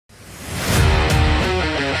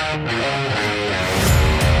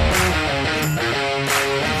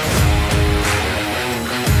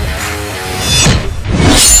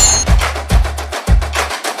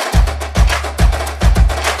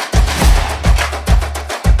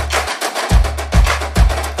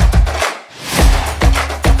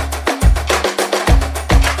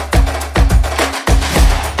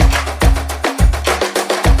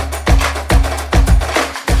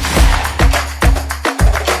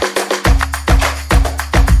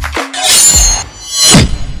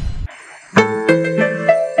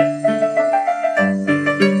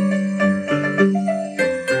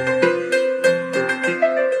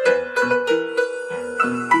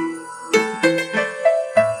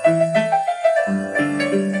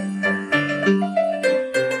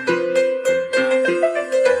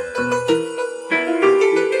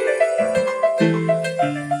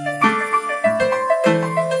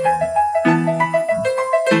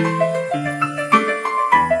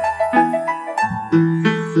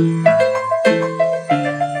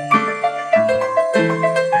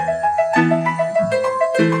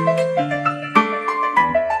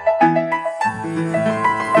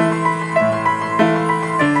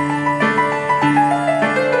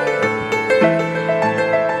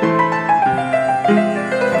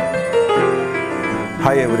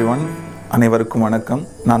அனைவருக்கும் வணக்கம்.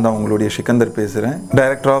 நான் தான் உங்களுடைய சிக்கந்தர் பேசுகிறேன்.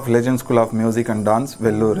 Director of legend school of music and dance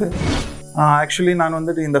Vellore. Actually நான்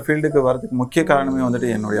வந்துட்டு இந்த ஃபீல்டுக்கு வரதுக்கு முக்கிய காரணமே வந்துட்டு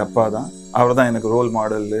என்னுடைய அப்பா தான். அவர் தான் எனக்கு ரோல்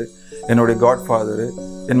மாடலு, என்னுடைய God father,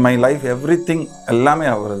 in my life every thing எல்லாமே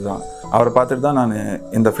அவர் தான். அவரை பார்த்துட்டு தான் நான்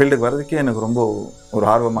இந்த ஃபீல்டுக்கு வர்றதுக்கே எனக்கு ரொம்ப ஒரு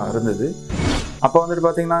ஆர்வமாக இருந்தது. அப்போ வந்துட்டு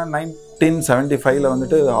பார்த்திங்கன்னா 1975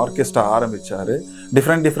 வந்துட்டு ஆர்கெஸ்ட்ரா ஆரம்பித்தார்.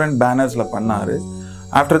 டிஃப்ரெண்ட் பேனர்ஸில் பண்ணார்.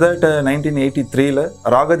 ஆஃப்டர் தட் 1983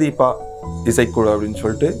 ராகதீபா இசைக்குழு அப்படின்னு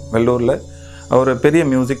சொல்லிட்டு வெல்லூரில் ஒரு பெரிய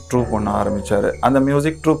மியூசிக் ட்ரூப் ஒன்று ஆரம்பித்தார். அந்த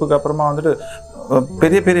மியூசிக் ட்ரூப்புக்கு அப்புறமா வந்துட்டு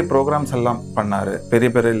பெரிய ப்ரோக்ராம்ஸ் எல்லாம் பண்ணார். பெரிய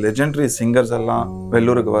லெஜெண்டரி சிங்கர்ஸ் எல்லாம்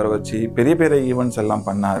வெல்லூருக்கு வர வச்சு பெரிய ஈவெண்ட்ஸ் எல்லாம்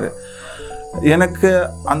பண்ணார். எனக்கு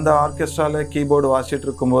அந்த ஆர்கெஸ்ட்ராவில் கீபோர்டு வாசிச்சுட்டு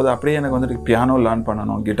இருக்கும்போது அப்படியே எனக்கு வந்துட்டு பியானோ லேர்ன்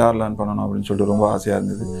பண்ணணும், கிட்டார் லேர்ன் பண்ணணும் அப்படின்னு சொல்லிட்டு ரொம்ப ஆசையாக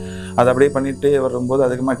இருந்தது. அது அப்படியே பண்ணிகிட்டே வரும்போது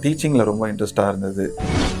அதுக்குமா டீச்சிங்கில் ரொம்ப இன்ட்ரெஸ்டாக இருந்தது.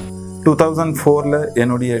 2004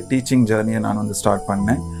 என்னுடைய டீச்சிங் ஜேர்னியை நான் வந்து ஸ்டார்ட்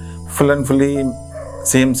பண்ணேன். Full and fully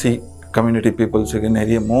CMC community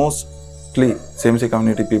பீப்புள்ஸுக்கு mostly CMC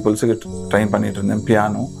community பீப்புள்ஸுக்கு train பண்ணிகிட்டு இருந்தேன்.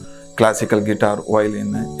 பியானோ, கிளாசிக்கல் கிட்டார்,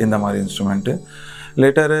 வயலின் இந்த மாதிரி இன்ஸ்ட்ருமெண்ட்டு.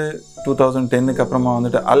 லேட்டரு 2010 அப்புறமா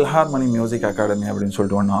வந்துட்டு அல்ஹார்மனி மியூசிக் அகாடமி அப்படின்னு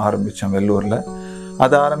சொல்லிட்டு ஒன்று ஆரம்பித்தேன் வெல்லூரில்.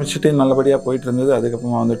 அதை ஆரம்பிச்சுட்டு நல்லபடியாக போயிட்டு இருந்தது.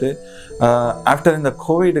 அதுக்கப்புறமா வந்துட்டு ஆஃப்டர் இந்த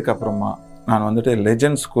கோவிடுக்கு அப்புறமா நான் வந்துட்டு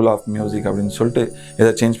லெஜண்ட் ஸ்கூல் ஆஃப் மியூசிக் அப்படின்னு சொல்லிட்டு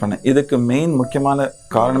இதை சேஞ்ச் பண்ணேன். இதுக்கு மெயின் முக்கியமான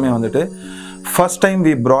காரணமே வந்துட்டு first time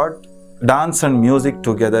we brought dance and music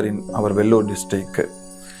together in our Vellore district.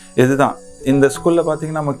 இதுதான் இந்த ஸ்கூலில்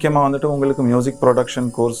பார்த்தீங்கன்னா முக்கியமாக வந்துட்டு உங்களுக்கு music production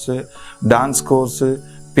course, dance course,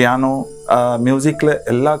 piano, மியூசிக்கில்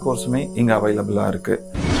எல்லா கோர்ஸுமே இங்கே அவைலபிளாக இருக்குது.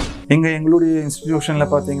 இங்கே எங்களுடைய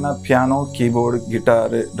இன்ஸ்டிடியூஷனில் பார்த்தீங்கன்னா piano, keyboard,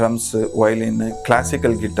 கிட்டாரு, drums, வயலின்னு,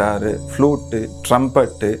 classical கிட்டாரு, flute,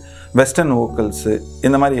 trumpet, western vocals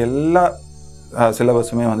இந்த மாதிரி எல்லா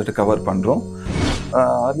சிலபஸுமே வந்துட்டு கவர் பண்ணுறோம்.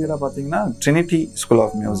 ஆர்லியராக பார்த்தீங்கன்னா ட்ரினிட்டி ஸ்கூல்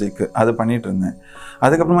ஆஃப் மியூசிக் அது பண்ணிகிட்டு இருந்தேன்.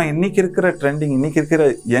 அதுக்கப்புறமா இன்றைக்கி இருக்கிற ட்ரெண்டிங், இன்றைக்கி இருக்கிற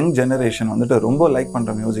யங் ஜெனரேஷன் வந்துட்டு ரொம்ப லைக்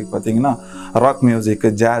பண்ணுற மியூசிக் பார்த்தீங்கன்னா ராக்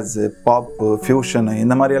மியூசிக்கு, ஜாஸு, பாப்பு, ஃபியூஷனு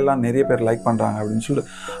இந்த மாதிரி எல்லாம் நிறைய பேர் லைக் பண்ணுறாங்க அப்படின்னு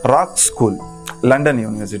சொல்லிட்டு ராக் ஸ்கூல், லண்டன்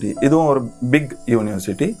யூனிவர்சிட்டி, இதுவும் ஒரு பிக்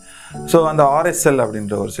யூனிவர்சிட்டி. ஸோ அந்த RSL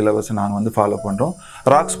அப்படின்ற ஒரு சிலபஸ் நாங்கள் வந்து ஃபாலோ பண்ணுறோம்.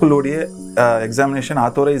 Rock ஸ்கூலோடைய examination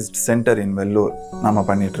ஆத்தோரைஸ்ட் centre in Vellore நம்ம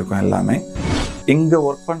பண்ணிகிட்ருக்கோம் எல்லாமே. இங்கே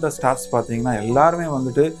ஒர்க் பண்ணுற ஸ்டாஃப்ஸ் பார்த்தீங்கன்னா எல்லாருமே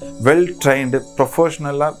வந்துட்டு வெல் ட்ரைன்டு,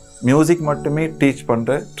 ப்ரொஃபஷ்னலாக மியூசிக் மட்டுமே டீச்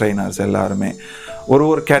பண்ணுற ட்ரெயினர்ஸ் எல்லாருமே.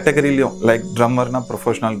 ஒரு கேட்டகரிலையும் like ட்ரம்மர்னால்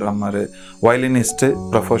professional ட்ரம்மரு, violinist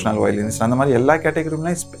professional violinist, அந்த மாதிரி எல்லா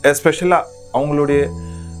கேட்டகரியுமே எஸ்பெஷலாக அவங்களுடைய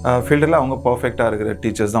ஃபீல்டில் அவங்க பர்ஃபெக்டாக இருக்கிற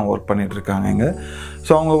டீச்சர்ஸ் தான் ஒர்க் பண்ணிகிட்ருக்காங்க இங்கே.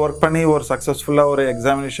 ஸோ அவங்க ஒர்க் பண்ணி ஒரு சக்ஸஸ்ஃபுல்லாக ஒரு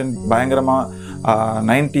எக்ஸாமினேஷன் பயங்கரமாக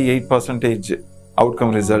 98%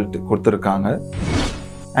 அவுட்கம் ரிசல்ட் கொடுத்துருக்காங்க.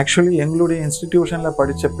 ஆக்சுவலி எங்களுடைய இன்ஸ்டிடியூஷனில்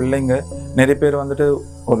படித்த பிள்ளைங்க நிறைய பேர் வந்துட்டு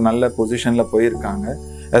ஒரு நல்ல பொசிஷனில் போயிருக்காங்க.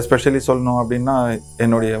 எஸ்பெஷலி சொல்லணும் அப்படின்னா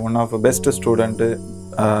என்னுடைய one of best student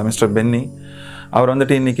mister Penney, அவர்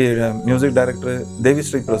வந்துட்டு இன்றைக்கி மியூசிக் டைரக்டர்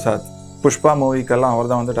தேவிஸ்ரீ பிரசாத் புஷ்பா மூவிக்கெல்லாம் அவர்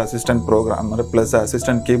தான் வந்துட்டு assistant programmer plus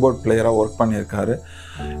assistant keyboard பிளேயராக ஒர்க் பண்ணியிருக்காரு.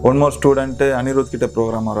 ஒன் மோர் ஸ்டூடெண்ட்டு அனிருத் கிட்ட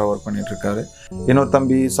ப்ரோக்ராமராக ஒர்க் பண்ணிகிட்ருக்காரு. இன்னொரு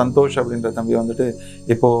தம்பி சந்தோஷ் அப்படின்ற தம்பி வந்துட்டு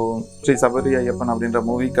இப்போது ஸ்ரீ சபரி ஐயப்பன் அப்படின்ற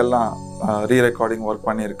மூவிக்கெல்லாம் ரீரெக்கார்டிங் ஒர்க்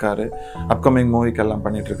பண்ணியிருக்காரு. அப்கமிங் மூவிக்கெல்லாம்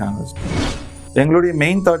பண்ணிகிட்ருக்காங்க. எங்களுடைய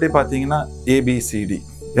மெயின் தாட்டே பார்த்தீங்கன்னா ABCD.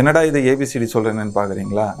 என்னடா இது ABCD சொல்கிறேன்னு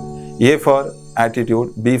பார்க்குறீங்களா? A for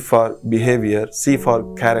attitude, B for behaviour, C for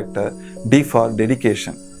character, D for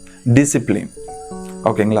dedication, discipline.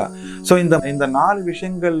 ஓகேங்களா? ஸோ இந்த 4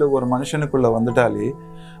 விஷயங்கள் ஒரு மனுஷனுக்குள்ளே வந்துட்டாலே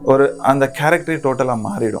ஒரு அந்த கேரக்டரே டோட்டலாக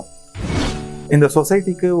மாறிடும். இந்த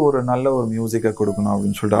சொசைட்டிக்கு ஒரு நல்ல ஒரு மியூசிக்கை கொடுக்கணும்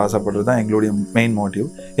அப்படின்னு சொல்லிட்டு ஆசைப்படுறது தான் எங்களுடைய மெயின் மோட்டிவ்.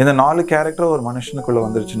 இந்த 4 கேரக்டர் ஒரு மனுஷனுக்குள்ளே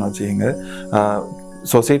வந்துருச்சுன்னு வச்சுக்கிங்க,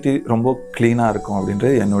 சொசைட்டி ரொம்ப க்ளீனாக இருக்கும்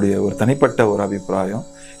அப்படின்றது என்னுடைய ஒரு தனிப்பட்ட ஒரு அபிப்பிராயம்.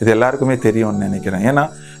 இது எல்லாருக்குமே தெரியும்னு நினைக்கிறேன். ஏன்னா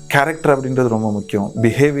கேரக்டர் அப்படின்றது ரொம்ப முக்கியம்,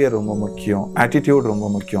 பிஹேவியர் ரொம்ப முக்கியம், ஆட்டிடியூட் ரொம்ப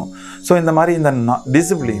முக்கியம். ஸோ இந்த மாதிரி இந்த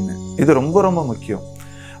டிசிப்ளின் இது ரொம்ப முக்கியம்.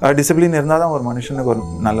 டிசிப்ளின் இருந்தால் தான் ஒரு மனுஷனுக்கு ஒரு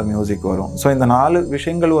நல்ல மியூசிக் வரும். ஸோ இந்த 4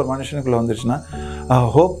 விஷயங்கள் ஒரு மனுஷனுக்குள்ளே வந்துருச்சுன்னா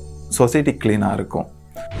ஹோப் சொசைட்டி க்ளீனாக இருக்கும்.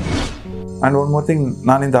 அண்ட் ஒன் மோர் திங்,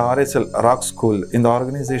 நான் இந்த RSL ராக் ஸ்கூல் இந்த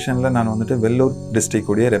ஆர்கனைசேஷனில் நான் வந்துட்டு வெல்லூர்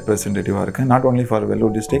டிஸ்ட்ரிக்டுடைய ரெப்ரசன்டேட்டிவாக இருக்கேன். Not only for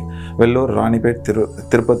Vellore district, Vellore, Ranipet,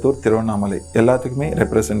 Tirupattur, Tiruvannamalai எல்லாத்துக்குமே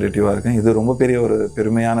ரெப்ரசன்டேட்டிவாக இருக்கேன். இது ரொம்ப பெரிய ஒரு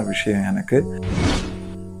பெருமையான விஷயம் எனக்கு.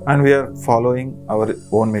 And we are following our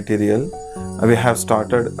own material. We have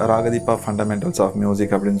started Ragadeepa fundamentals of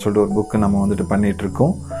music அப்படின்னு சொல்லிட்டு ஒரு புக்கு நம்ம வந்துட்டு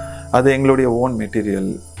பண்ணிகிட்ருக்கோம். அது எங்களுடைய ஓன்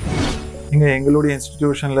மெட்டீரியல். இங்கே எங்களுடைய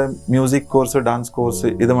இன்ஸ்டிடியூஷனில் மியூசிக் கோர்ஸு, டான்ஸ் கோர்ஸு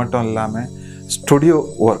இது மட்டும் இல்லாமல் studio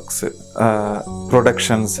works,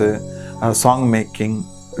 productions, song making,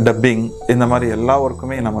 dubbing இந்த மாதிரி எல்லா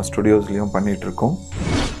ஒர்க்குமே நம்ம ஸ்டுடியோஸ்லேயும் பண்ணிகிட்ருக்கோம்.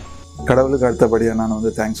 கடவுளுக்கு அடுத்தபடியாக நான்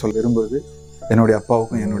வந்து தேங்க்ஸ் சொல்ல விரும்புவது என்னுடைய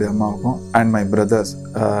அப்பாவுக்கும் என்னுடைய அம்மாவுக்கும் அண்ட் மை பிரதர்ஸ்.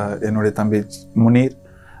 என்னுடைய தம்பி முனீர்,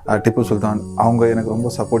 டிப்பு சுல்தான், அவங்க எனக்கு ரொம்ப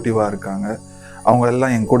சப்போர்ட்டிவாக இருக்காங்க. அவங்க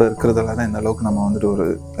எல்லாம் என் கூட இருக்கிறதால தான் இந்த அளவுக்கு நம்ம வந்துட்டு ஒரு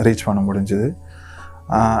ரீச் பண்ண முடிஞ்சுது.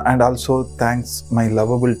 And also thanks my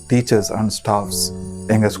lovable teachers and staffs.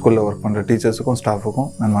 எங்கள் ஸ்கூலில் ஒர்க் பண்ணுற டீச்சர்ஸுக்கும் ஸ்டாஃபுக்கும்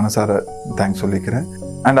நான் மனசார தேங்க்ஸ் சொல்லிக்கிறேன்.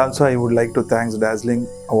 And also I would like to thanks Dazzling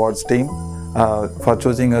Awards team for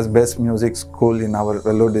choosing us best music school in our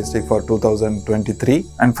Vellore district for 2023.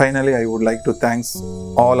 And finally, I would like to thanks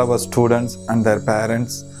all our students and their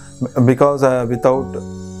parents because without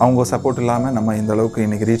அவங்க support இல்லாமல் நம்ம இந்த அளவுக்கு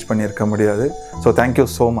இன்றைக்கி reach பண்ணியிருக்க முடியாது. So thank you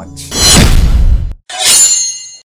so much.